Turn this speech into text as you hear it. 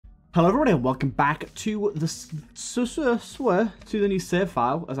Hello everybody and welcome back to the new save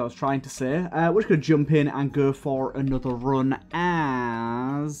file, as I was trying to say. We're just going to jump in and go for another run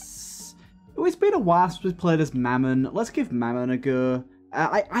as... Oh, it's been a while since we've played as MAMMON. Let's give MAMMON a go.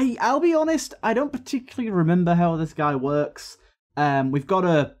 I'll be honest, I don't particularly remember how this guy works. We've got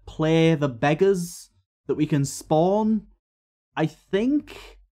to play the beggars that we can spawn, I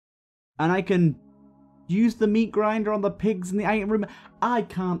think. And I can use the meat grinder on the pigs in the item room. I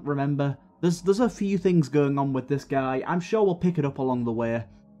can't remember. There's a few things going on with this guy. I'm sure we'll pick it up along the way.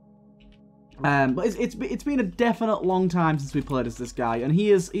 But it's been a definite long time since we played as this guy, and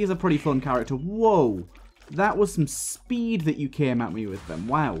he is a pretty fun character. Whoa, that was some speed that you came at me with them.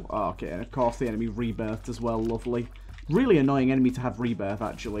 Wow. Oh, okay, and of course the enemy rebirthed as well. Lovely. Really annoying enemy to have rebirth,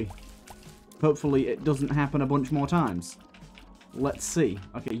 actually. Hopefully it doesn't happen a bunch more times. Let's see.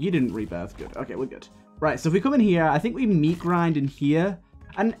 Okay, you didn't rebirth. Good. Okay, we're good. Right, so if we come in here, I think we meat grind in here,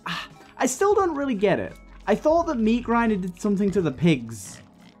 and I still don't really get it. I thought that meat grinding did something to the pigs,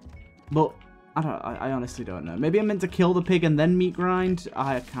 but I honestly don't know. Maybe I'm meant to kill the pig and then meat grind?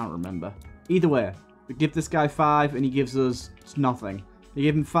 I can't remember. Either way, we give this guy 5 and he gives us nothing. We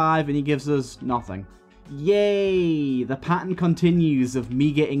give him 5 and he gives us nothing. Yay! The pattern continues of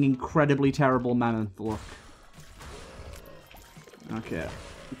me getting incredibly terrible mammoth luck. Okay,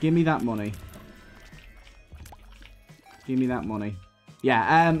 give me that money. Give me that money.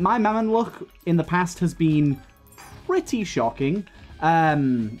 Yeah, my MAMMON luck in the past has been pretty shocking.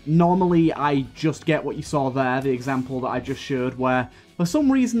 Normally, I just get what you saw there, the example that I just showed, where for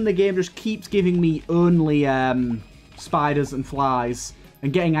some reason the game just keeps giving me only spiders and flies,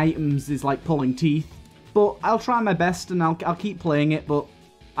 and getting items is like pulling teeth. But I'll try my best and I'll keep playing it, but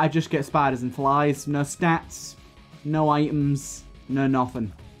I just get spiders and flies. No stats, no items, no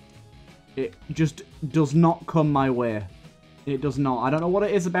nothing. It just does not come my way. It does not. I don't know what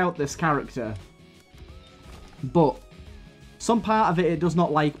it is about this character, but some part of it does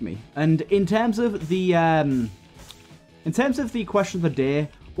not like me. And in terms of the question of the day,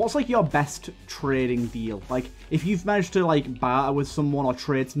 what's like your best trading deal? Like, if you've managed to like barter with someone or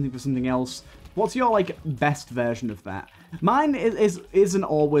trade something for something else, what's your like best version of that? Mine isn't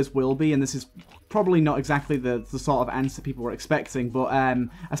always will be, and this is probably not exactly the sort of answer people were expecting, but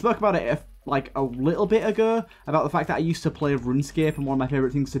I spoke about it like a little bit ago, about the fact that I used to play RuneScape, and one of my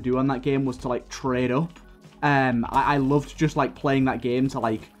favourite things to do on that game was to like trade up. I loved just like playing that game to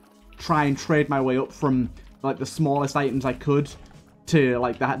like try and trade my way up from like the smallest items I could to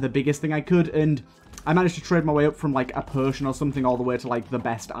like the biggest thing I could, and I managed to trade my way up from like a potion or something all the way to like the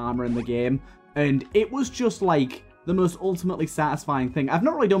best armor in the game, and it was just like the most ultimately satisfying thing. I've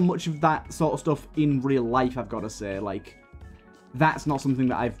not really done much of that sort of stuff in real life, I've got to say. Like, that's not something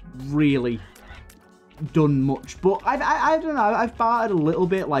that I've really done much. But I don't know, I've bartered a little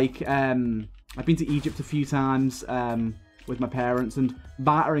bit. Like, I've been to Egypt a few times with my parents, and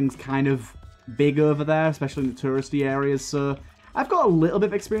bartering's kind of big over there, especially in the touristy areas. So I've got a little bit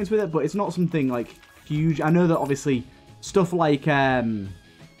of experience with it, but it's not something like huge. I know that obviously stuff like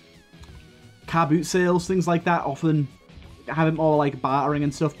car boot sales, things like that, often have it more like bartering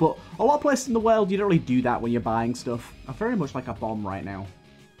and stuff, but a lot of places in the world, you don't really do that when you're buying stuff. I'm very much like a bomb right now.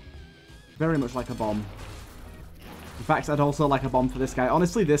 Very much like a bomb. In fact, I'd also like a bomb for this guy.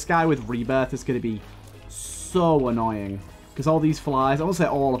 Honestly, this guy with rebirth is going to be so annoying, because all these flies, I won't say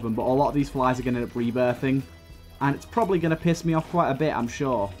all of them, but a lot of these flies are going to end up rebirthing, and it's probably going to piss me off quite a bit, I'm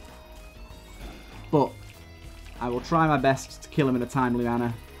sure. But I will try my best to kill him in a timely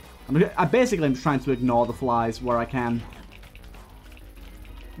manner. I basically am trying to ignore the flies where I can.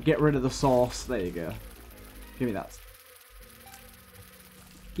 Get rid of the sauce. There you go. Give me that.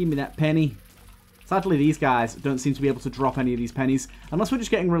 Give me that penny. Sadly, these guys don't seem to be able to drop any of these pennies. Unless we're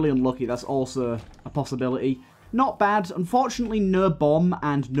just getting really unlucky. That's also a possibility. Not bad. Unfortunately, no bomb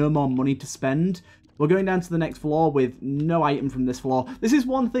and no more money to spend. We're going down to the next floor with no item from this floor. This is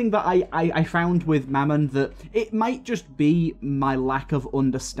one thing that I found with MAMMON, that it might just be my lack of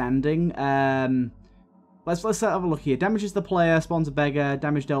understanding. Let's have a look here. Damages the player, spawns a beggar,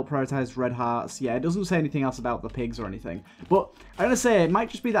 damage dealt, prioritized red hearts. Yeah, it doesn't say anything else about the pigs or anything. But I'm going to say, it might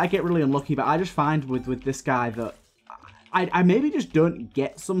just be that I get really unlucky, but I just find with this guy that I maybe just don't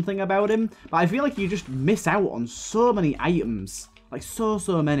get something about him. But I feel like you just miss out on so many items. Like, so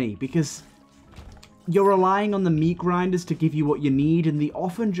many. Because you're relying on the meat grinders to give you what you need, and they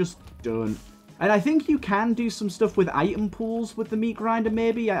often just don't. And I think you can do some stuff with item pools with the meat grinder,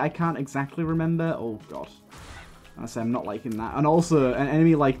 maybe? I can't exactly remember. Oh, God. I say I'm not liking that. And also, an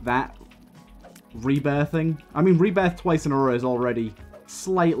enemy like that, rebirthing. I mean, rebirth twice in a row is already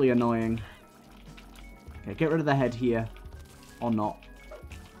slightly annoying. Okay, get rid of the head here. Or not.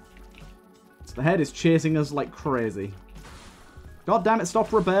 So the head is chasing us like crazy. God damn it, stop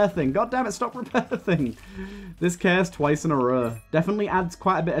rebirthing. God damn it, stop rebirthing. This cares twice in a row. Definitely adds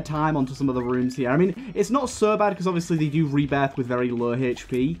quite a bit of time onto some of the rooms here. I mean, it's not so bad because obviously they do rebirth with very low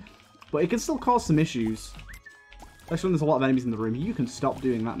HP. But it can still cause some issues. Especially when there's a lot of enemies in the room. You can stop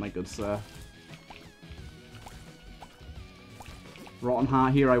doing that, my good sir. Rotten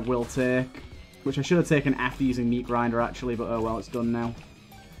Heart here I will take. Which I should have taken after using Meat Grinder, actually. But oh well, it's done now.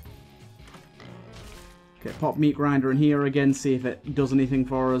 Okay, pop Meat Grinder in here again, see if it does anything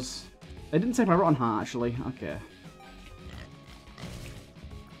for us. It didn't take my Rotten Heart, actually. Okay.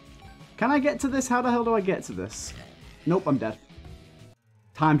 Can I get to this? How the hell do I get to this? Nope, I'm dead.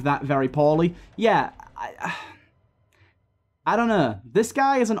 Timed that very poorly. Yeah, I don't know. This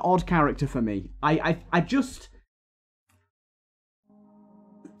guy is an odd character for me. I just...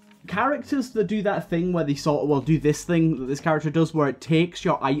 Characters that do that thing where they sort of, well, do this thing that this character does where it takes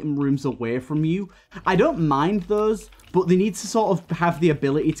your item rooms away from you. I don't mind those, but they need to sort of have the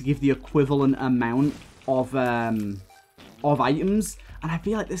ability to give the equivalent amount of items. And I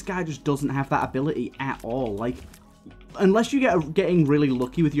feel like this guy just doesn't have that ability at all. Like, unless you getting really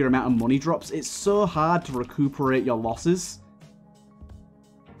lucky with your amount of money drops, it's so hard to recuperate your losses.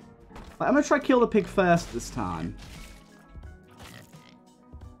 Like, I'm going to try kill the pig first this time.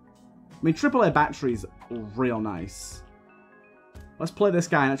 I mean, AAA batteries are real nice. Let's play this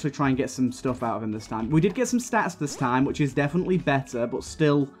guy and actually try and get some stuff out of him this time. We did get some stats this time, which is definitely better, but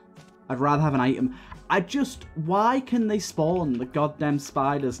still, I'd rather have an item. Why can they spawn the goddamn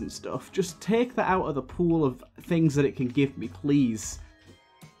spiders and stuff? Just take that out of the pool of things that it can give me, please.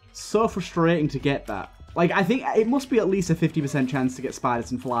 So frustrating to get that. Like, I think it must be at least a 50% chance to get spiders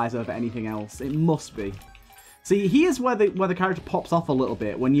and flies over anything else. It must be. See, here's where the character pops off a little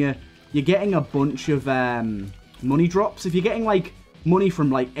bit, when you're getting a bunch of money drops. If you're getting, like, money from,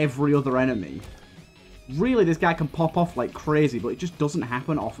 like, every other enemy, really, this guy can pop off like crazy, but it just doesn't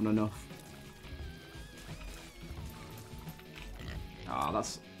happen often enough. Ah, oh,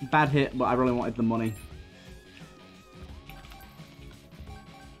 that's a bad hit, but I really wanted the money.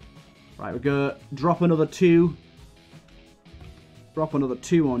 Right, we go drop another 2. Drop another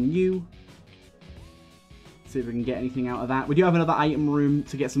 2 on you. See if we can get anything out of that. We do have another item room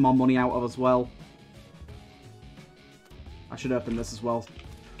to get some more money out of as well. I should open this as well.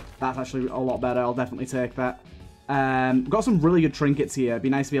 That's actually a lot better. I'll definitely take that. Got some really good trinkets here. It'd be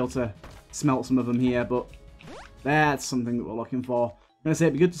nice to be able to smelt some of them here, but that's something that we're looking for. I'm going to say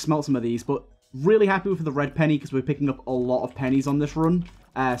it'd be good to smelt some of these, but really happy with the red penny because we're picking up a lot of pennies on this run.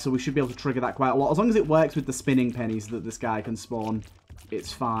 So we should be able to trigger that quite a lot. As long as it works with the spinning pennies that this guy can spawn,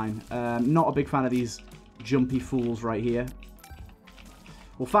 it's fine. Not a big fan of these jumpy fools right here.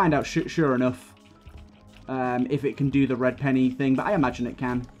 We'll find out sure enough if it can do the red penny thing, but I imagine it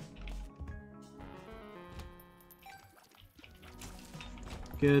can.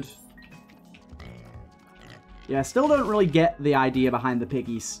 Good. Yeah, still don't really get the idea behind the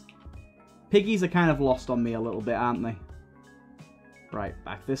piggies. Piggies are kind of lost on me a little bit, aren't they? Right,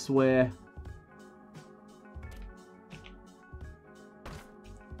 back this way.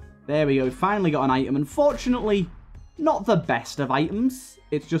 There we go, we finally got an item. Unfortunately, not the best of items.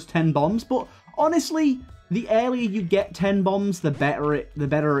 It's just 10 bombs, but honestly, the earlier you get 10 bombs, the better it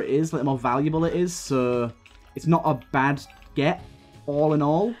is, the more valuable it is. So it's not a bad get, all in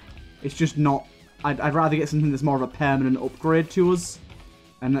all. It's just not... I'd rather get something that's more of a permanent upgrade to us,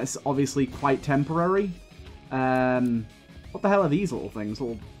 and that's obviously quite temporary. What the hell are these little things?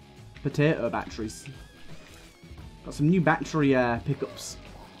 Little potato batteries. Got some new battery pickups.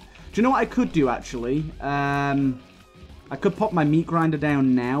 Do you know what I could do, actually? I could pop my meat grinder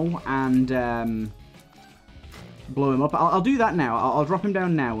down now and blow him up. I'll do that now. I'll drop him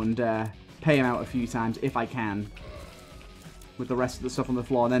down now and pay him out a few times if I can. With the rest of the stuff on the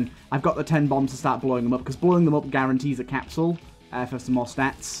floor. And then I've got the 10 bombs to start blowing them up, because blowing them up guarantees a capsule for some more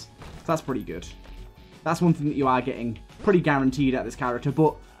stats. So that's pretty good. That's one thing that you are getting pretty guaranteed at this character,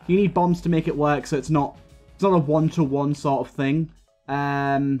 but you need bombs to make it work, so it's not a one-to-one sort of thing.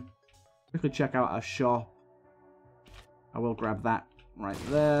 Quickly check out our shop. I will grab that right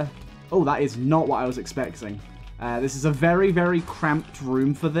there. Oh, that is not what I was expecting. This is a very, very cramped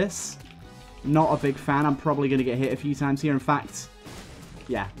room for this. Not a big fan. I'm probably going to get hit a few times here. In fact,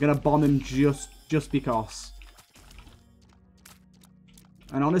 yeah, I'm going to bomb him just because.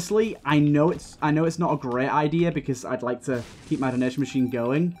 And honestly, I know it's not a great idea because I'd like to keep my donation machine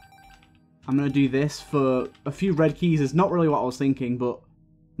going. I'm going to do this for a few red keys. Is not really what I was thinking, but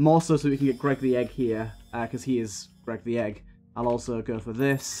more so we can get Greg the Egg here, because he is Greg the Egg. I'll also go for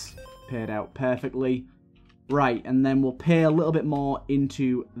this. Paired out perfectly. Right, and then we'll pay a little bit more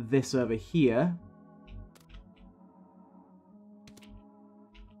into this over here.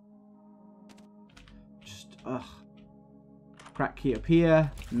 Just, ugh. Crack key up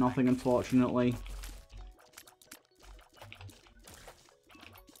here. Nothing, unfortunately.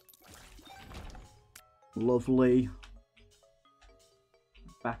 Lovely.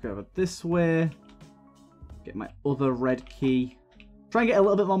 Back over this way. Get my other red key. Try and get a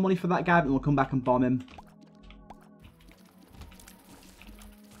little bit more money for that guy, but then we'll come back and bomb him.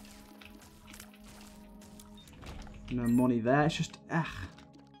 No money there. It's just,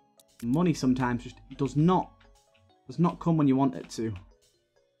 money sometimes just does not come when you want it to.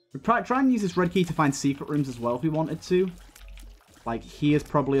 We'd try and use this red key to find secret rooms as well if we wanted to. Like, here's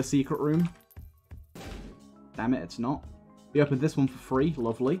probably a secret room. Damn it, it's not. We opened this one for free.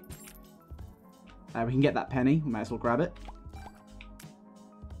 Lovely. We can get that penny. We might as well grab it.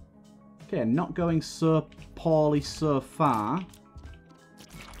 Okay, not going so poorly so far.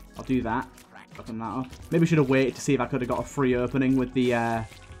 I'll do that. Open that up. Maybe I should have waited to see if I could have got a free opening with the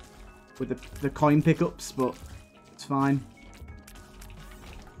coin pickups, but it's fine.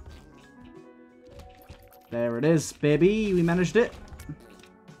 There it is, baby. We managed it.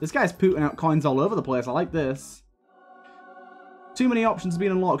 This guy's putting out coins all over the place. I like this. Too many options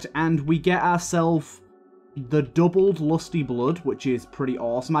being unlocked, and we get ourselves the doubled Lusty Blood, which is pretty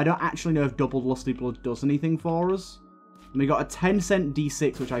awesome. I don't actually know if doubled Lusty Blood does anything for us. And we got a 10-cent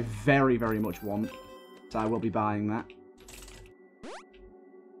D6, which I very, very much want. So I will be buying that.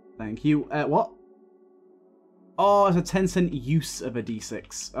 Thank you. What? Oh, it's a 10-cent use of a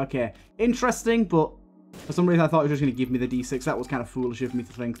D6. Okay. Interesting, but for some reason I thought it was just going to give me the D6. That was kind of foolish of me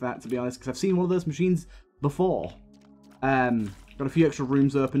to think that, to be honest, because I've seen one of those machines before. Got a few extra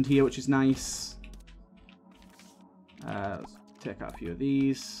rooms opened here, which is nice. Let's take out a few of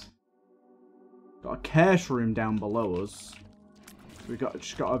these. Got a cash room down below us. So we've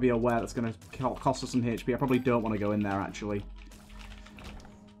just got to be aware that's going to cost us some HP. I probably don't want to go in there, actually.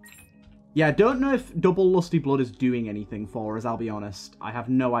 Yeah, I don't know if double Lusty Blood is doing anything for us, I'll be honest. I have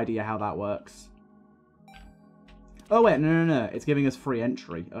no idea how that works. Oh, wait, no. It's giving us free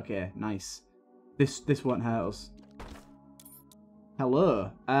entry. Okay, nice. This won't hurt us. Hello.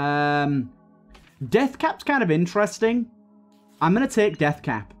 Death Cap's kind of interesting. I'm going to take Death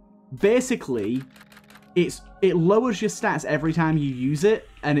Cap. Basically, it lowers your stats every time you use it,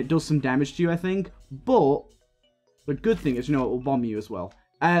 and it does some damage to you, I think. But the good thing is, you know, it will bomb you as well.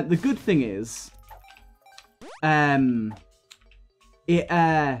 The good thing is,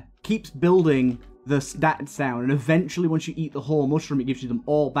 it keeps building the stats down, and eventually, once you eat the whole mushroom, it gives you them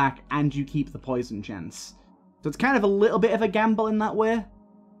all back, and you keep the poison chance. So it's kind of a little bit of a gamble in that way,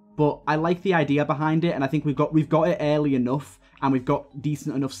 but I like the idea behind it, and I think we've got it early enough, and we've got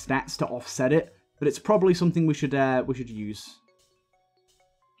decent enough stats to offset it, but it's probably something we should use.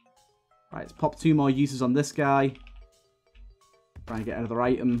 Right, let's pop 2 more uses on this guy. Try and get another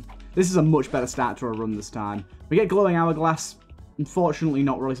item. This is a much better start to a run this time. We get glowing hourglass. Unfortunately,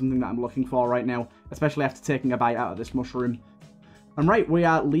 not really something that I'm looking for right now, especially after taking a bite out of this mushroom. And right, we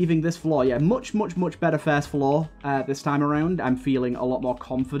are leaving this floor. Yeah, much better first floor this time around. I'm feeling a lot more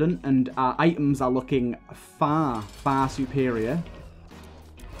confident, and our items are looking far superior.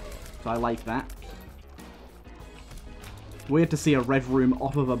 So I like that. Weird to see a red room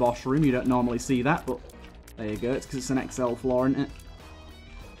off of a boss room. You don't normally see that, but there you go. It's because it's an XL floor, isn't it?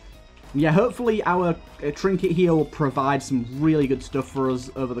 Yeah, hopefully our trinket here will provide some really good stuff for us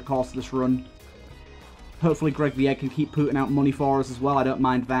over the course of this run. Hopefully Greg the Egg can keep putting out money for us as well. I don't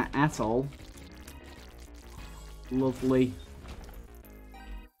mind that at all. Lovely.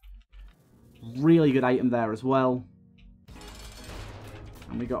 Really good item there as well.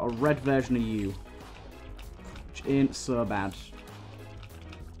 And we got a red version of you, which ain't so bad.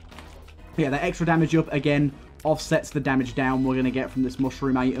 Yeah, that extra damage up, again, offsets the damage down we're going to get from this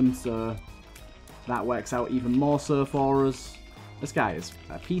mushroom item, so that works out even more so for us. This guy is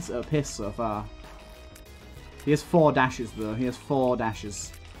a piece of piss so far. He has 4 dashes, though. He has 4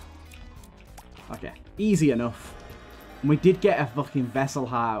 dashes. Okay, easy enough. And we did get a fucking vessel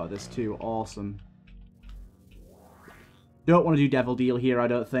heart out of this, too. Awesome. Don't want to do Devil Deal here, I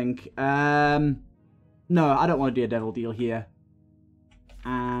don't think. No, I don't want to do a Devil Deal here.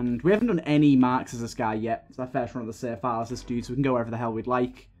 And we haven't done any marks as this guy yet. It's our first run of the save file as this dude, so we can go wherever the hell we'd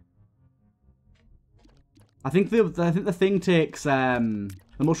like. I think the thing takes the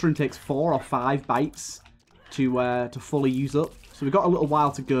mushroom takes 4 or 5 bites to fully use up. So we've got a little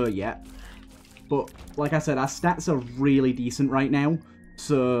while to go yet. But like I said, our stats are really decent right now.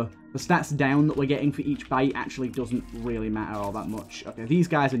 So the stats down that we're getting for each bite actually doesn't really matter all that much. Okay, these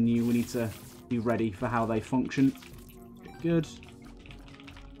guys are new. We need to be ready for how they function. Good.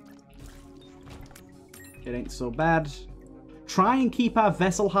 It ain't so bad. Try and keep our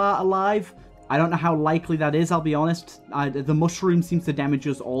vessel heart alive. I don't know how likely that is, I'll be honest. The mushroom seems to damage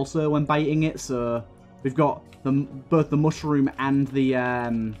us also when biting it, so we've got both the mushroom and the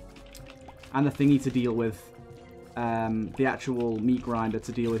thingy to deal with. The actual meat grinder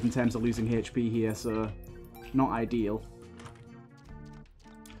to deal with in terms of losing HP here, so not ideal.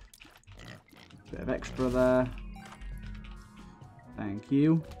 Bit of extra there. Thank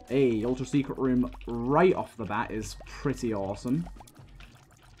you. Hey, ultra secret room right off the bat is pretty awesome.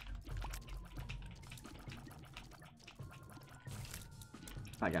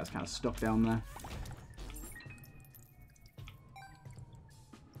 That guy's kind of stuck down there.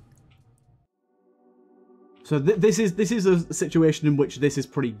 So this is a situation in which this is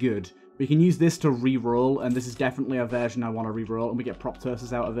pretty good. We can use this to re-roll, and this is definitely a version I want to re-roll, and we get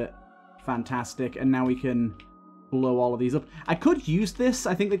Proptosis out of it. Fantastic. And now we can blow all of these up. I could use this.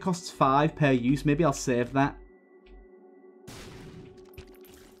 I think it costs 5 per use. Maybe I'll save that.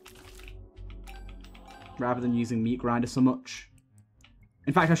 Rather than using Meat Grinder so much.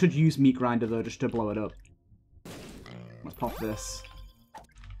 In fact, I should use Meat Grinder, though, just to blow it up. Let's pop this.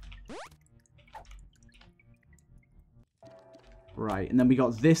 Right, and then we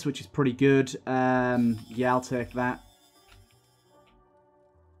got this, which is pretty good. Yeah, I'll take that.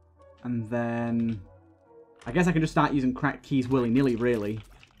 And then I guess I can just start using cracked keys willy-nilly, really.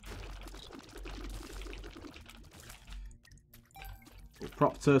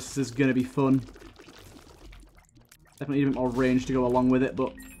 Proptosis is going to be fun. Definitely need a bit more range to go along with it,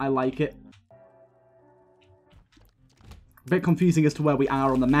 but I like it. A bit confusing as to where we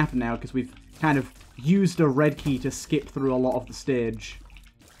are on the map now, because we've kind of used a red key to skip through a lot of the stage.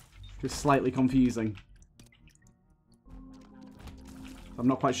 Just slightly confusing. I'm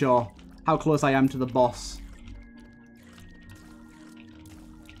not quite sure how close I am to the boss.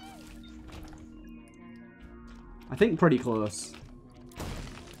 I think pretty close.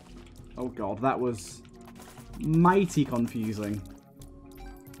 Oh god, that was mighty confusing.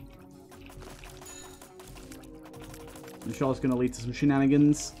 I'm sure it's going to lead to some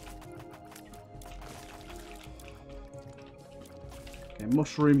shenanigans. Okay,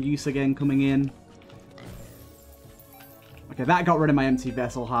 mushroom use again coming in. Okay, that got rid of my empty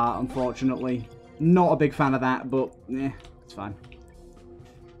vessel heart, unfortunately. Not a big fan of that, but it's fine.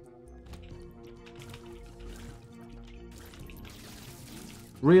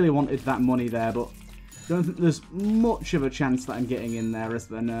 Really wanted that money there, but don't think there's much of a chance that I'm getting in there, is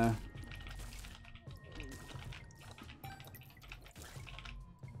there? No.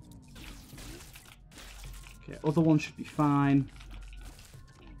 Okay, other one should be fine.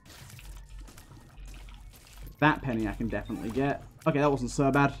 That penny I can definitely get. Okay, that wasn't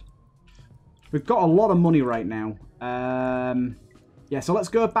so bad. We've got a lot of money right now. Yeah, so let's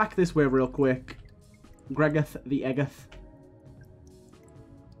go back this way real quick. Gregeth the Eggeth.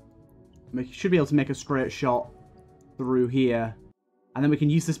 We should be able to make a straight shot through here. And then we can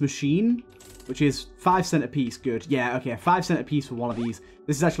use this machine, which is 5 cents a piece. Good. Yeah, okay, 5 cents a piece for one of these.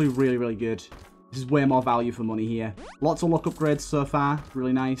 This is actually really, really good. This is way more value for money here. Lots of luck upgrades so far.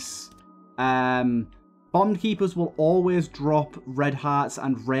 Really nice. Bond keepers will always drop red hearts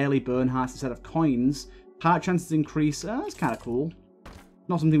and rarely burn hearts instead of coins. Heart chances increase. That's kind of cool.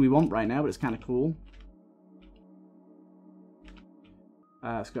 Not something we want right now, but it's kind of cool.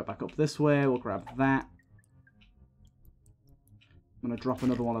 Let's go back up this way. We'll grab that. I'm going to drop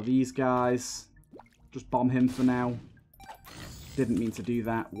another one of these guys. Just bomb him for now. Didn't mean to do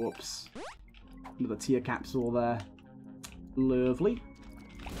that. Whoops. Another tier capsule there. Lovely.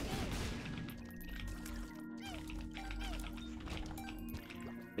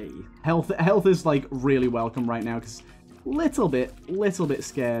 Hey. Health is like really welcome right now because little bit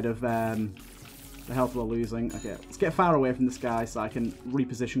scared of the health we're losing. Okay, let's get far away from this guy so I can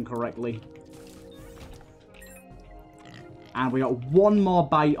reposition correctly. And we got one more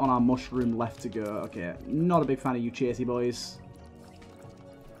bite on our mushroom left to go. Okay, not a big fan of you chasey boys.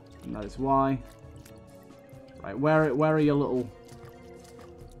 And that is why. Right, where are your little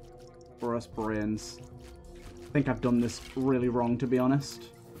burst brains? I think I've done this really wrong, to be honest.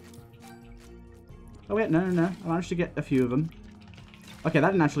 Oh wait, no. I managed to get a few of them. Okay,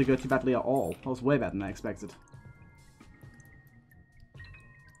 that didn't actually go too badly at all. That was way better than I expected.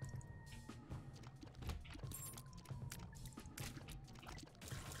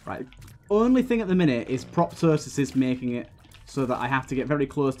 Right. Only thing at the minute is Proptosis is making it so that I have to get very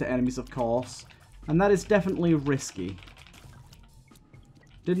close to enemies, of course. And that is definitely risky.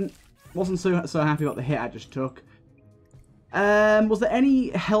 Wasn't so happy about the hit I just took. Was there any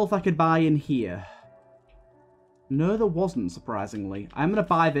health I could buy in here? No, there wasn't, surprisingly. I'm going to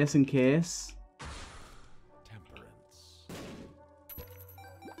buy this in case. Temperance.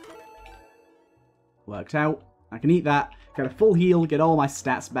 Worked out. I can eat that. Get a full heal, get all my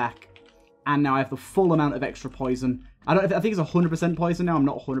stats back. And now I have the full amount of extra poison. I think it's 100% poison now. I'm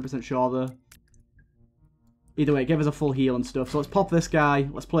not 100% sure, though. Either way, it gave us a full heal and stuff. So let's pop this guy.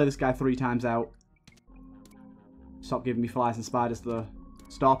 Let's play this guy 3 times out. Stop giving me flies and spiders, though.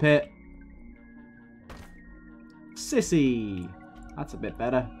 Stop it. Sissy. That's a bit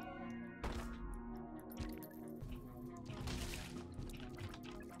better.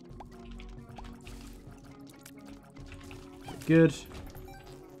 Good.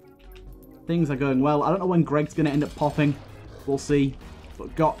 Things are going well. I don't know when Greg's going to end up popping. We'll see.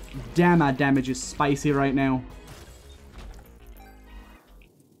 But god damn, our damage is spicy right now.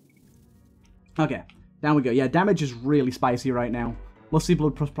 Okay. Down we go. Yeah, damage is really spicy right now. Lusty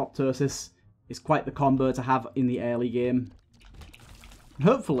Blood plus Proptosis is quite the combo to have in the early game.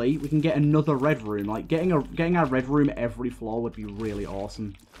 Hopefully, we can get another red room. Like, getting our red room every floor would be really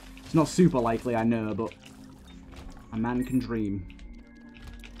awesome. It's not super likely, I know, but a man can dream.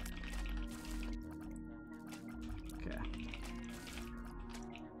 Okay.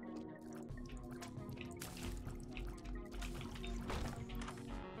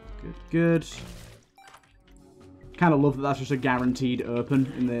 Good, good. Kind of love that that's just a guaranteed open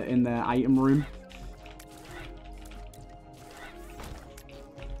in the item room.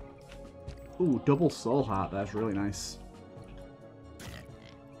 Ooh, double soul heart. That's really nice.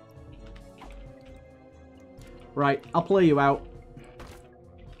 Right, I'll play you out.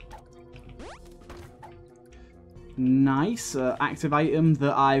 Nice. Active item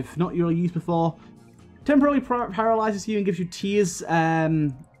that I've not really used before. Temporarily paralyzes you and gives you tears.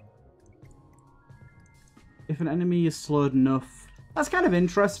 If an enemy is slowed enough. That's kind of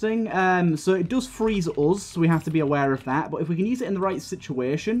interesting. So it does freeze us, so we have to be aware of that. But if we can use it in the right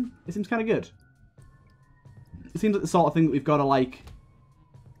situation, it seems kind of good. It seems like the sort of thing that we've got to, like,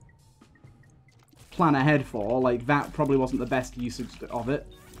 plan ahead for. Like, that probably wasn't the best usage of it.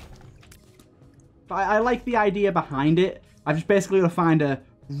 But I like the idea behind it. I've just basically got to find a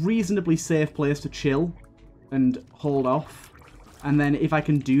reasonably safe place to chill and hold off. And then if I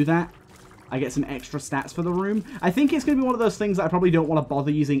can do that, I get some extra stats for the room. I think it's going to be one of those things that I probably don't want to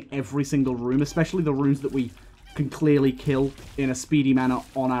bother using every single room, especially the rooms that we can clearly kill in a speedy manner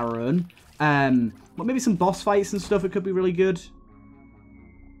on our own. But maybe some boss fights and stuff, it could be really good.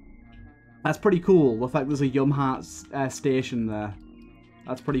 That's pretty cool, the fact there's a Yum Heart station there.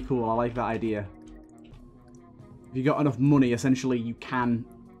 That's pretty cool, I like that idea. If you got enough money, essentially you can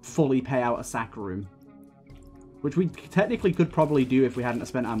fully pay out a sack room. Which we technically could probably do if we hadn't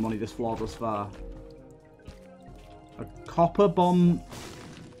spent our money this floor thus far. A copper bomb...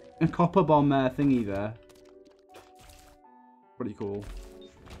 A copper bomb thingy there. Pretty cool.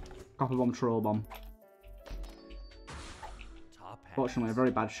 Copper bomb, troll bomb. Fortunately, a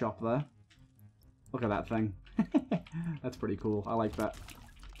very bad shop there. Look at that thing. That's pretty cool. I like that.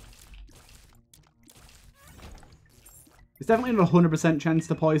 It's definitely not a 100% chance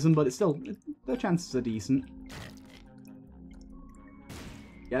to poison, but it's still... The chances are decent.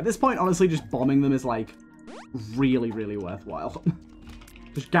 Yeah, at this point, honestly, just bombing them is, like, really, really worthwhile.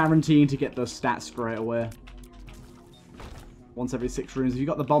 Just guaranteeing to get those stats straight away. Once every 6 rooms. If you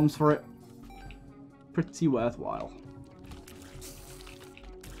got the bombs for it, pretty worthwhile.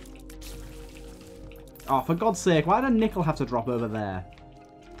 Oh, for God's sake, why did a nickel have to drop over there?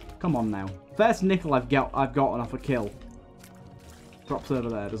 Come on now. First nickel I've gotten off a kill. Drops over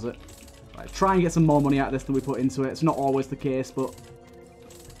there, does it? Right, try and get some more money out of this than we put into it. It's not always the case, but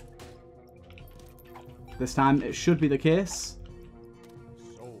this time it should be the case.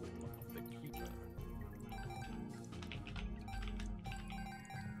 Soul of the Keeper.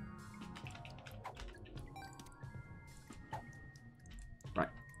 Right.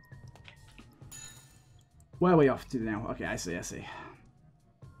 Where are we off to now? Okay, I see, I see.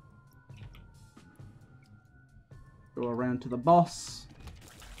 Go around to the boss.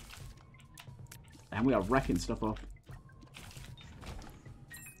 And we are wrecking stuff up.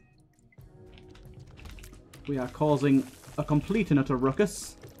 We are causing a complete and utter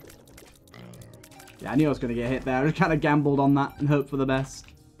ruckus. Yeah, I knew I was going to get hit there. I just kind of gambled on that and hoped for the best.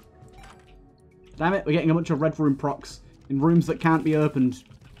 Damn it, we're getting a bunch of red room procs in rooms that can't be opened.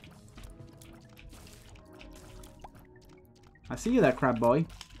 I see you there, crab boy.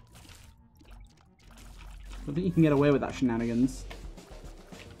 I think you can get away with that shenanigans.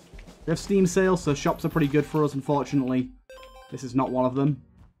 We have Steam sales, so shops are pretty good for us, unfortunately. This is not one of them.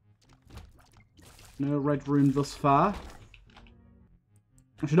 No red room thus far.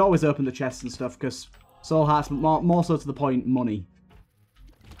 I should always open the chests and stuff, because soul hearts, more so to the point, money.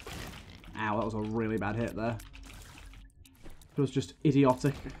 Ow, that was a really bad hit there. It was just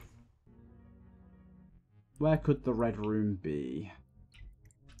idiotic. Where could the red room be?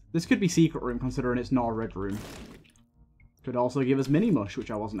 This could be secret room, considering it's not a red room. Could also give us mini mush,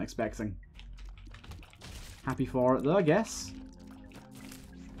 which I wasn't expecting. Happy for it though, I guess.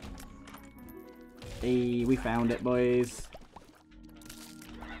 Hey, we found it, boys.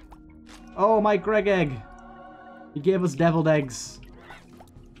 Oh, my Greg egg. He gave us deviled eggs.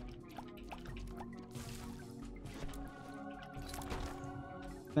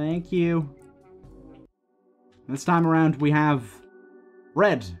 Thank you. This time around, we have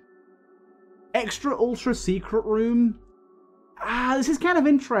red. Extra ultra secret room. This is kind of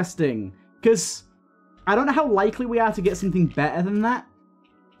interesting. Because I don't know how likely we are to get something better than that.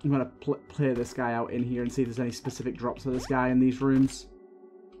 I'm going to play this guy out in here and see if there's any specific drops for this guy in these rooms.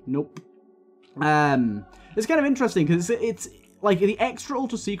 Nope. It's kind of interesting because it's like the extra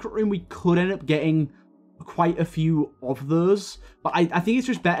ultra secret room, we could end up getting quite a few of those. But I think it's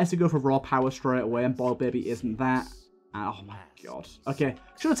just better to go for raw power straight away, and Boiled Baby isn't that. Oh my god. Okay,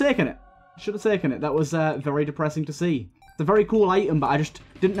 should have taken it. Should have taken it. That was very depressing to see. It's a very cool item, but I just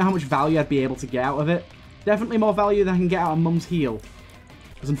didn't know how much value I'd be able to get out of it. Definitely more value than I can get out of Mum's heal.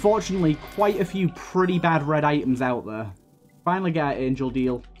 There's unfortunately quite a few pretty bad red items out there. Finally get an Angel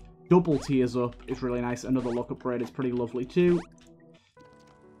deal. Double tears up is really nice. Another luck upgrade is pretty lovely too.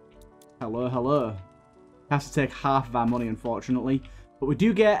 Hello, hello. Has to take half of our money, unfortunately. But we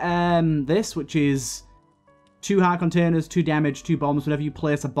do get this, which is 2 heart containers, 2 damage, 2 bombs. Whenever you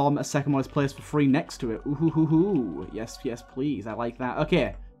place a bomb, a second one is placed for free next to it. Ooh. Yes, yes, please. I like that.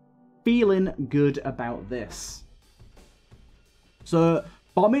 Okay. Feeling good about this. So,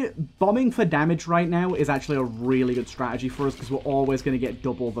 bombing for damage right now is actually a really good strategy for us because we're always going to get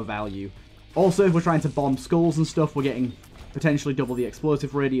double the value. Also, if we're trying to bomb skulls and stuff, we're getting potentially double the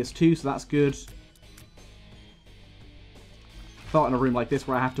explosive radius too, so that's good. Thought in a room like this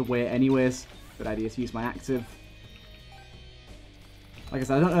where I have to wait anyways. Good idea to use my active. Like I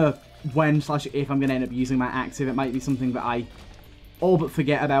said, I don't know when / if I'm going to end up using my active. It might be something that I all but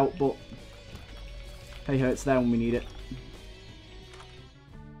forget about, but hey ho, it's there when we need it.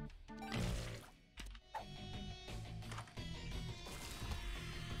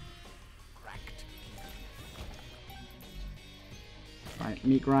 Right,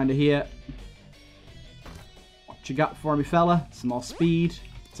 meat grinder here. What you got for me, fella? Some more speed,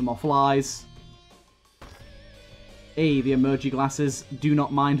 some more flies. Hey, the emoji glasses, do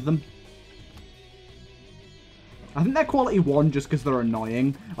not mind them. I think they're quality 1 just because they're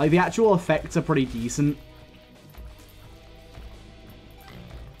annoying. Like, the actual effects are pretty decent.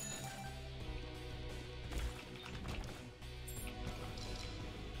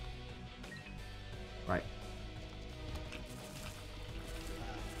 Right.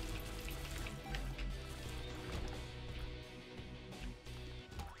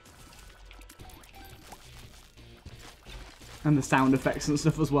 And the sound effects and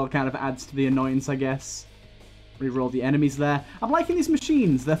stuff as well kind of adds to the annoyance, I guess. Reroll the enemies there. I'm liking these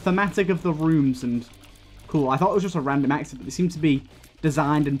machines. They're thematic of the rooms and cool. I thought it was just a random accident, but they seem to be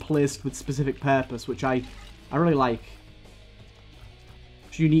designed and placed with specific purpose, which I really like.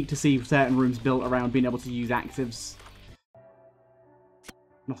 It's unique to see certain rooms built around being able to use actives.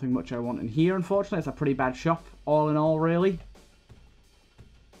 Nothing much I want in here, unfortunately. It's a pretty bad shop, all in all, really.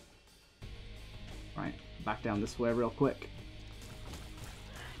 Right, back down this way real quick.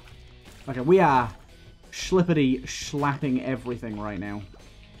 Okay, we are schlippity slapping everything right now.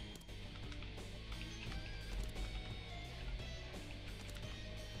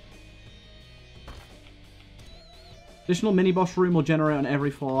 Additional mini-boss room will generate on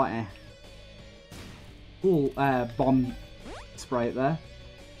every floor. Cool bomb spray it there.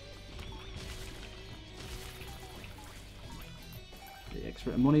 The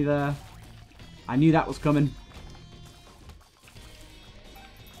extra money there. I knew that was coming.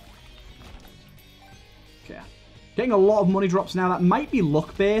 Okay. Getting a lot of money drops now. That might be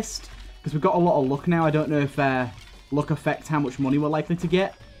luck-based, because we've got a lot of luck now. I don't know if luck affects how much money we're likely to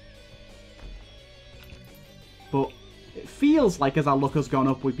get. But it feels like as our luck has gone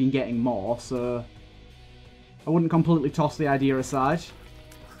up, we've been getting more, so I wouldn't completely toss the idea aside.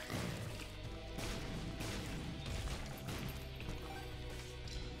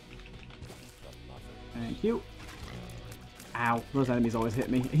 Thank you. Ow, those enemies always hit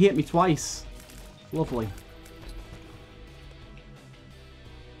me. He hit me twice. Lovely.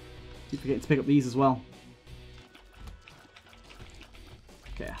 Keep forgetting to pick up these as well.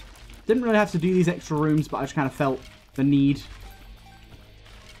 Okay. Didn't really have to do these extra rooms, but I just kind of felt the need.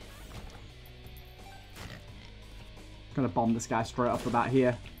 Gonna bomb this guy straight off the bat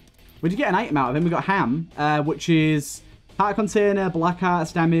here. We did get an item out of him. We got Ham, which is heart container, black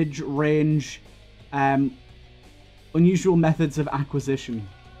hearts, damage, range, unusual methods of acquisition.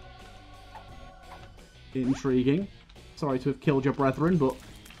 Intriguing. Sorry to have killed your brethren, but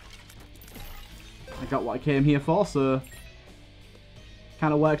I got what I came here for, so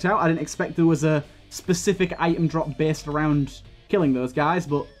kind of worked out. I didn't expect there was a specific item drop based around killing those guys,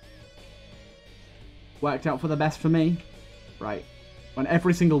 but worked out for the best for me. Right. Went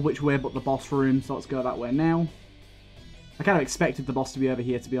every single which way but the boss room, so let's go that way now. I kind of expected the boss to be over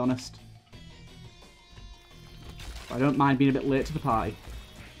here, to be honest. But I don't mind being a bit late to the party.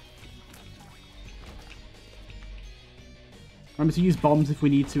 Remember to use bombs if we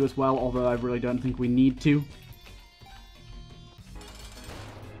need to as well, although I really don't think we need to.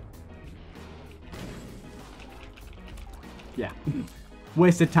 Yeah.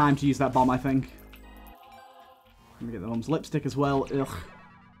 Wasted time to use that bomb, I think. Let me get the mum's lipstick as well. Ugh.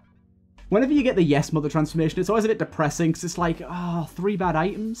 Whenever you get the Yes Mother transformation, it's always a bit depressing, because it's like, oh, 3 bad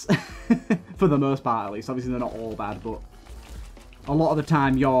items. For the most part, at least. Obviously, they're not all bad, but a lot of the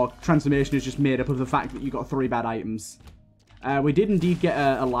time, your transformation is just made up of the fact that you got 3 bad items. We did indeed get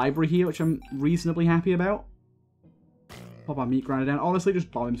a library here, which I'm reasonably happy about. Pop our meat grinder down. Honestly,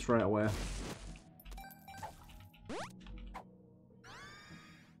 just bomb him straight away.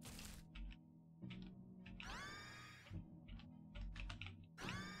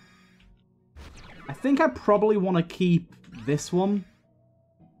 I think I probably want to keep this one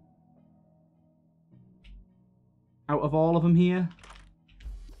out of all of them here.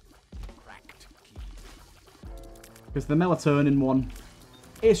 Because the melatonin one,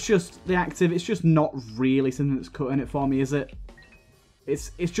 it's just the active, it's just not really something that's cutting it for me, is it?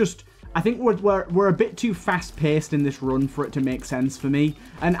 It's just, I think we're a bit too fast-paced in this run for it to make sense for me.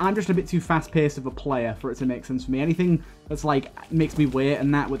 And I'm just a bit too fast-paced of a player for it to make sense for me. Anything that's like, makes me wait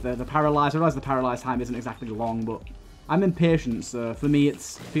and that with the paralyzed, I realize the paralyzed time isn't exactly long, but I'm impatient, so for me it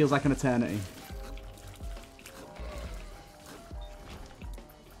feels like an eternity.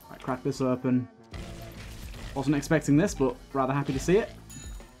 Right, crack this open. Wasn't expecting this, but rather happy to see it.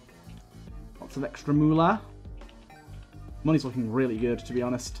 Lots of extra moolah. Money's looking really good, to be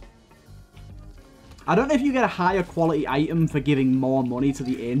honest. I don't know if you get a higher quality item for giving more money to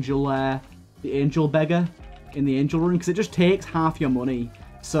the angel beggar in the angel room, because it just takes half your money.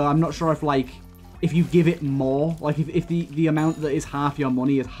 So I'm not sure if, like, if you give it more, like if the amount that is half your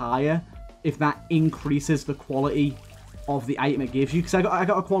money is higher, if that increases the quality of the item it gives you. Because I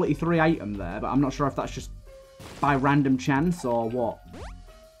got a quality 3 item there, but I'm not sure if that's just by random chance or what.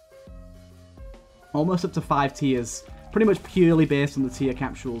 Almost up to 5 tiers. Pretty much purely based on the tier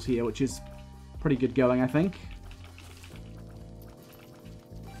capsules here, which is pretty good going, I think.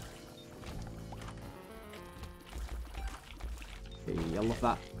 Hey, I love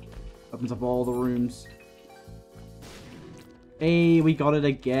that. Opens up all the rooms. Hey, we got it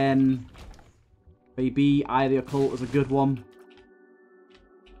again. Baby, Eye of the Occult is a good one.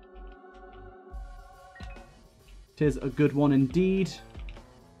 Is a good one indeed.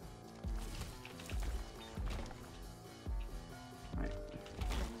 Right.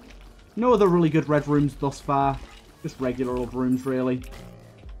 No other really good red rooms thus far. Just regular old rooms, really.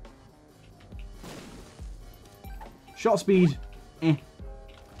 Shot speed,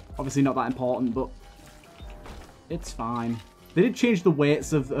 obviously not that important, but it's fine. They did change the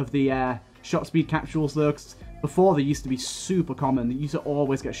weights of the shot speed capsules, though, because before they used to be super common. They used to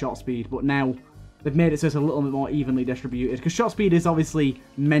always get shot speed, but now they've made it so it's a little bit more evenly distributed. Because shot speed is obviously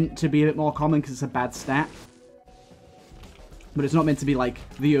meant to be a bit more common because it's a bad stat. But it's not meant to be, like,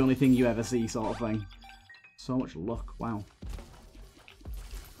 the only thing you ever see sort of thing. So much luck. Wow.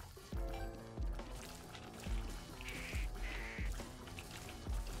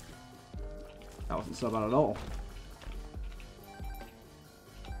 That wasn't so bad at all.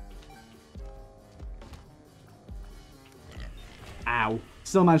 Ow.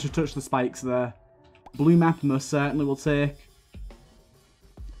 Still managed to touch the spikes there. Blue map most certainly will take.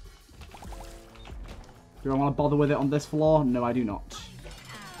 Do I want to bother with it on this floor? No, I do not.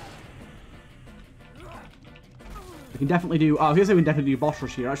 We can definitely do... Oh, I was going to say we can definitely do boss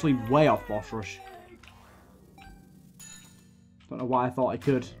rush here. Actually, way off boss rush. Don't know why I thought I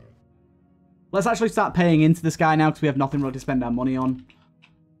could. Let's actually start paying into this guy now because we have nothing really to spend our money on.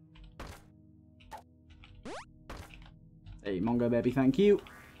 Hey, Mongo baby, thank you.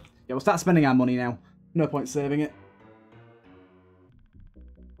 Yeah, we'll start spending our money now. No point saving it.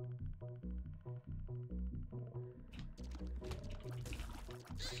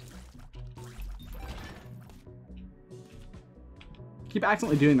 Keep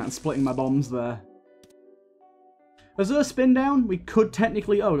accidentally doing that and splitting my bombs there. As a spin down, we could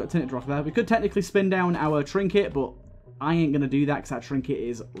technically... Oh, we got a tinted rock there. We could technically spin down our trinket, but I ain't going to do that because that trinket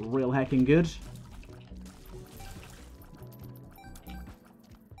is real heckin' good.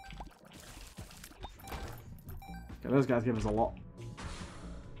 Okay, those guys give us a lot.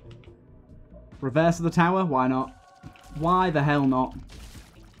 Reverse of the tower? Why not? Why the hell not?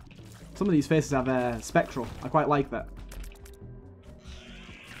 Some of these faces have spectral. I quite like that.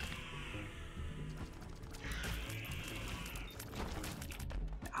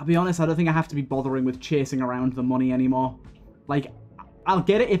 I'll be honest, I don't think I have to be bothering with chasing around the money anymore. Like, I'll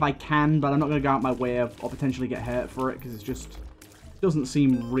get it if I can, but I'm not going to go out my way or potentially get hurt for it, because it just doesn't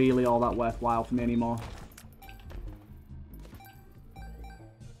seem really all that worthwhile for me anymore.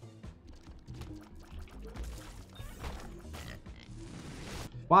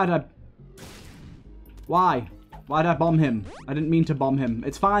 Why did I... Why? Why did I bomb him? I didn't mean to bomb him.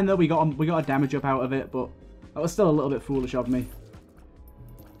 It's fine, though. We got a damage up out of it, but that was still a little bit foolish of me.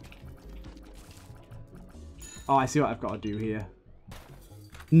 Oh, I see what I've got to do here.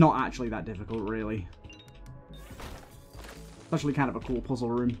 Not actually that difficult, really. It's actually kind of a cool puzzle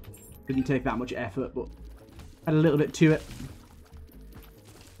room. Didn't take that much effort, but had a little bit to it.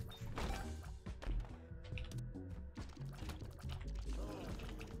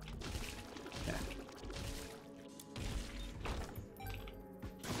 Yeah.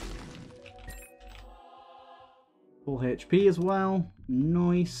 Full HP as well.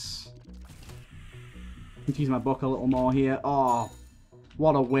 Nice. Need to use my book a little more here. Oh,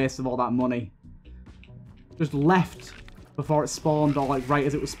 what a waste of all that money. Just left before it spawned, or like right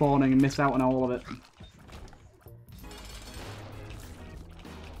as it was spawning, and missed out on all of it.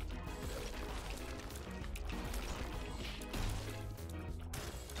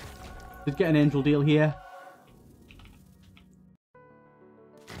 Did get an angel deal here.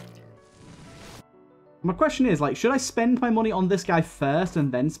 My question is, like, should I spend my money on this guy first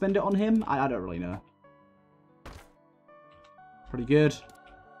and then spend it on him? I don't really know. Pretty good.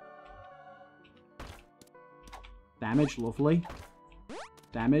 Damage, lovely.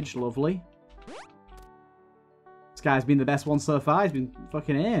 Damage, lovely. This guy's been the best one so far. He's been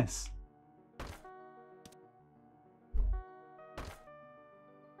fucking ace.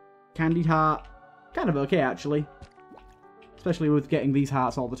 Candied heart. Kind of okay, actually. Especially with getting these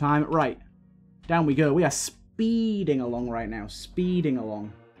hearts all the time. Right. Down we go. We are speeding along right now. Speeding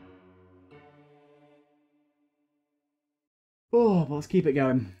along. Oh, but let's keep it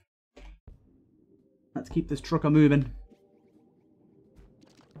going. Let's keep this trucker moving.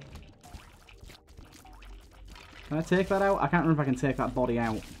 Can I take that out? I can't remember if I can take that body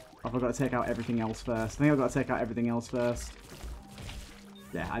out. Or if I've got to take out everything else first. I think I've got to take out everything else first.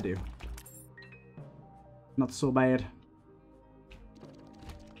 Yeah, I do. Not so bad.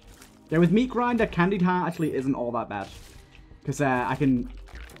 Yeah, with Meat Grinder, Candied Heart actually isn't all that bad. Because I can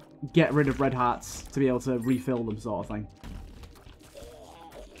get rid of red hearts to be able to refill them, sort of thing.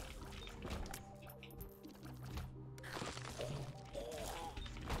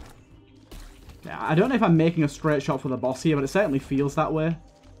 Yeah, I don't know if I'm making a straight shot for the boss here, but it certainly feels that way.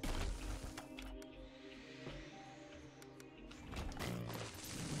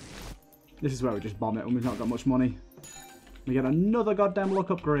 This is where we just bomb it when we've not got much money. We get another goddamn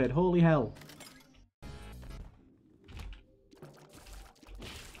luck upgrade. Holy hell.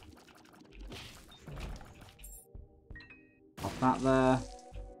 Pop that there.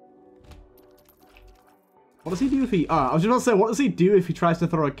 What does he do if he... Oh, I was just about to say, what does he do if he tries to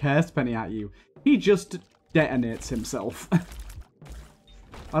throw a cursed penny at you? He just detonates himself. I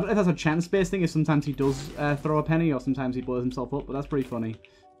don't know if that's a chance-based thing, if sometimes he does throw a penny, or sometimes he blows himself up, but that's pretty funny.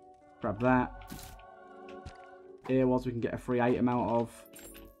 Grab that. Here was we can get a free item out of.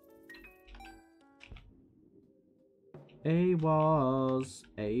 It was.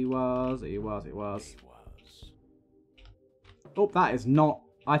 Oh, that is not.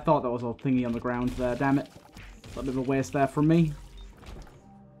 I thought that was a thingy on the ground there, damn it. A bit of a waste there from me.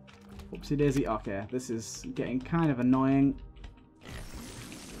 Whoopsie daisy. Okay, this is getting kind of annoying.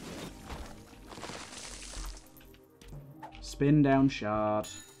 Spin down shard.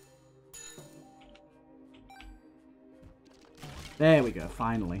 There we go,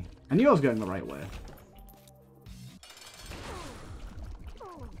 finally. I knew I was going the right way.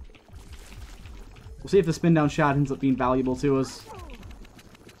 We'll see if the spin down shard ends up being valuable to us.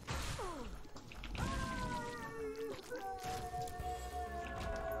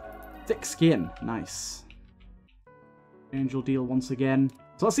 Thick skin. Nice. Angel deal once again.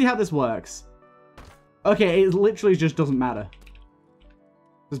 So let's see how this works. Okay, it literally just doesn't matter.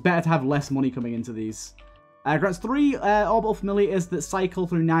 It's better to have less money coming into these. Grants 3 orbital familiars that cycle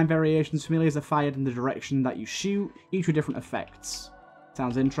through 9 variations. Familiars are fired in the direction that you shoot, each with different effects.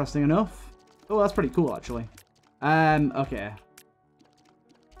 Sounds interesting enough. Oh, that's pretty cool, actually. Okay.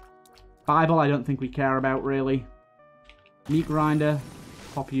 Bible, I don't think we care about, really. Meat grinder.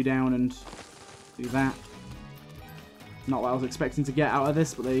 Pop you down and do that. Not what I was expecting to get out of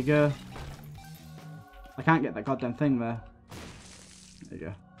this, but there you go. I can't get that goddamn thing there. There you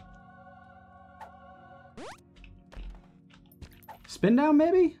go. Spin down,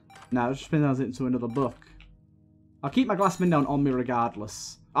 maybe? No, just spin down into another book. I'll keep my glass spin down on me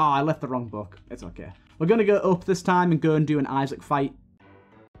regardless. Oh, I left the wrong book. It's okay. We're going to go up this time and go and do an Isaac fight.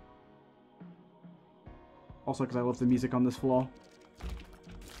 Also, because I love the music on this floor.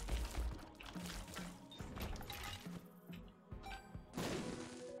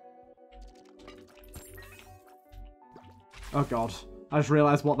 Oh god. I just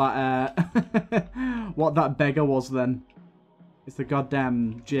realised what that what that beggar was then. It's the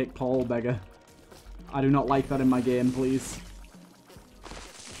goddamn Jake Paul beggar. I do not like that in my game, please.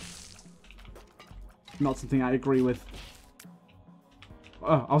 Not something I agree with.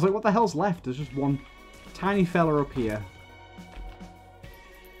 Oh, I was like, what the hell's left? There's just one tiny fella up here.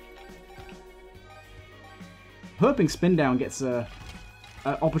 Hoping Spin Down gets a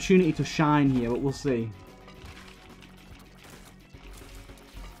opportunity to shine here, but we'll see.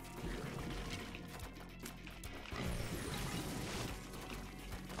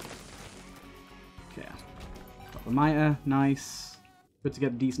 Mitre, nice. Good to get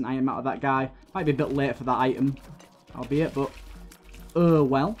a decent item out of that guy. Might be a bit late for that item, albeit, but oh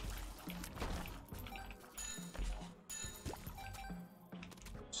well.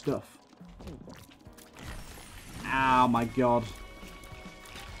 Stuff. Oh my god.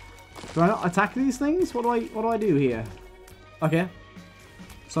 Do I not attack these things? What do I do here? Okay.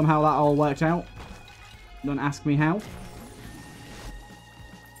 Somehow that all worked out. Don't ask me how.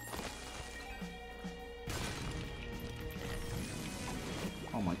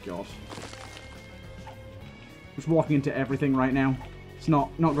 Oh my god. Just walking into everything right now. It's not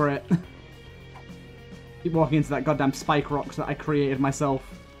great. Keep walking into that goddamn spike rocks that I created myself.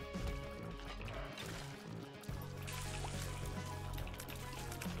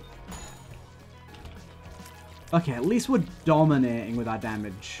 Okay, at least we're dominating with our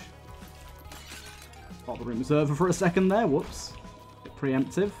damage. Thought the room was over for a second there. Whoops. Bit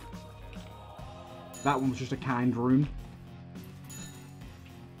preemptive. That one was just a kind room.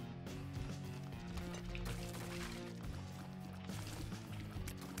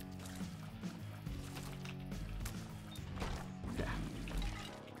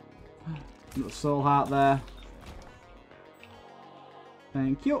 Another soul heart there.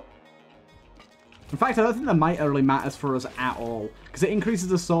 Thank you. In fact, I don't think the mitre really matters for us at all, because it increases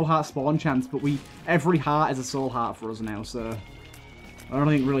the soul heart spawn chance, but every heart is a soul heart for us now, so I don't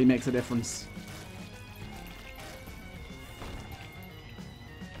think it really makes a difference.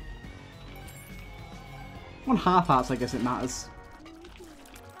 On half hearts, I guess it matters.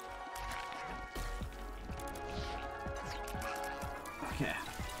 Okay,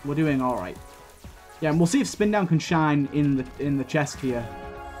 we're doing all right. Yeah, and we'll see if Spin Down can shine in the chest here.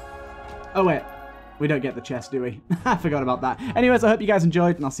 Oh wait, we don't get the chest, do we? I forgot about that. Anyways, I hope you guys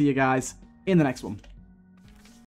enjoyed, and I'll see you guys in the next one.